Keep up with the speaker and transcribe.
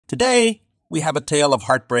Today, we have a tale of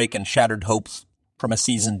heartbreak and shattered hopes from a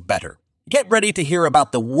seasoned bettor. Get ready to hear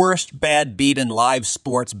about the worst bad beat in live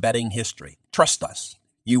sports betting history. Trust us,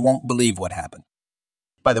 you won't believe what happened.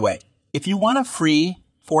 By the way, if you want a free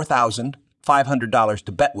 $4,500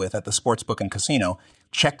 to bet with at the sportsbook and casino,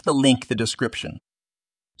 check the link in the description.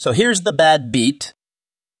 So here's the bad beat.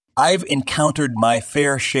 I've encountered my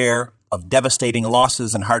fair share of devastating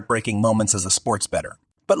losses and heartbreaking moments as a sports bettor.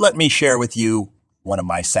 But let me share with you one of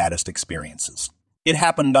my saddest experiences. It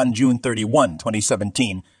happened on June 31,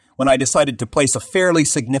 2017, when I decided to place a fairly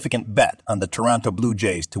significant bet on the Toronto Blue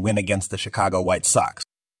Jays to win against the Chicago White Sox.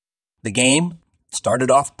 The game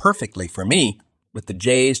started off perfectly for me, with the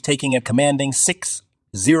Jays taking a commanding 6-0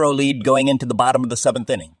 lead going into the bottom of the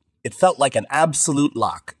seventh inning. It felt like an absolute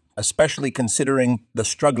lock, especially considering the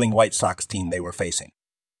struggling White Sox team they were facing.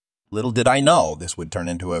 Little did I know this would turn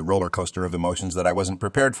into a roller coaster of emotions that I wasn't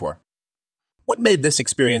prepared for. What made this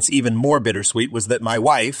experience even more bittersweet was that my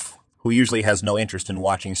wife, who usually has no interest in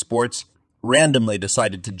watching sports, randomly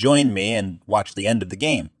decided to join me and watch the end of the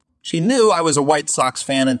game. She knew I was a White Sox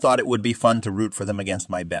fan and thought it would be fun to root for them against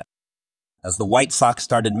my bet. As the White Sox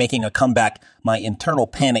started making a comeback, my internal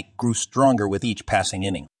panic grew stronger with each passing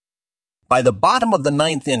inning. By the bottom of the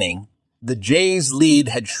ninth inning, the Jays' lead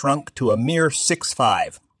had shrunk to a mere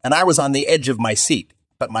 6-5, and I was on the edge of my seat.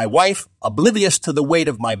 But my wife, oblivious to the weight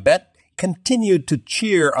of my bet, continued to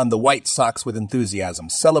cheer on the White Sox with enthusiasm,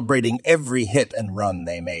 celebrating every hit and run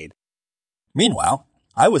they made. Meanwhile,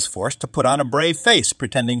 I was forced to put on a brave face,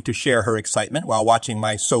 pretending to share her excitement while watching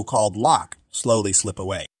my so-called lock slowly slip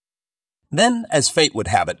away. Then, as fate would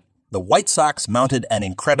have it, the White Sox mounted an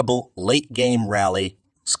incredible late-game rally,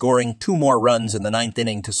 scoring 2 more runs in the ninth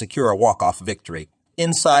inning to secure a walk-off victory.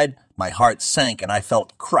 Inside, my heart sank and I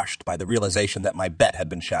felt crushed by the realization that my bet had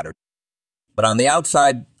been shattered. But on the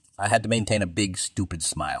outside, I had to maintain a big, stupid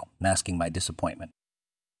smile, masking my disappointment.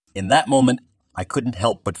 In that moment, I couldn't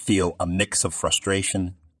help but feel a mix of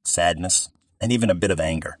frustration, sadness, and even a bit of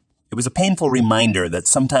anger. It was a painful reminder that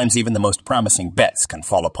sometimes even the most promising bets can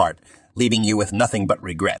fall apart, leaving you with nothing but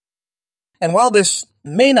regret. And while this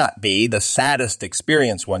may not be the saddest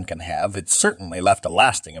experience one can have, it certainly left a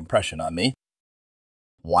lasting impression on me.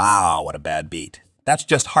 Wow, what a bad beat. That's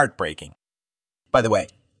heartbreaking. By the way,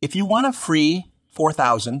 if you want a free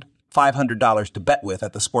 $4,500 to bet with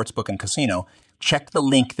at the sportsbook and casino, check the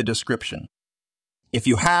link in the description. If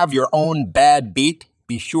you have your own bad beat,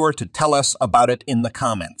 be sure to tell us about it in the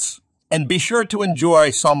comments. And be sure to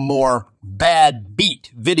enjoy some more bad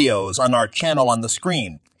beat videos on our channel on the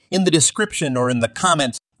screen, in the description or in the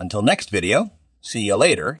comments. Until next video, see you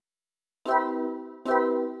later.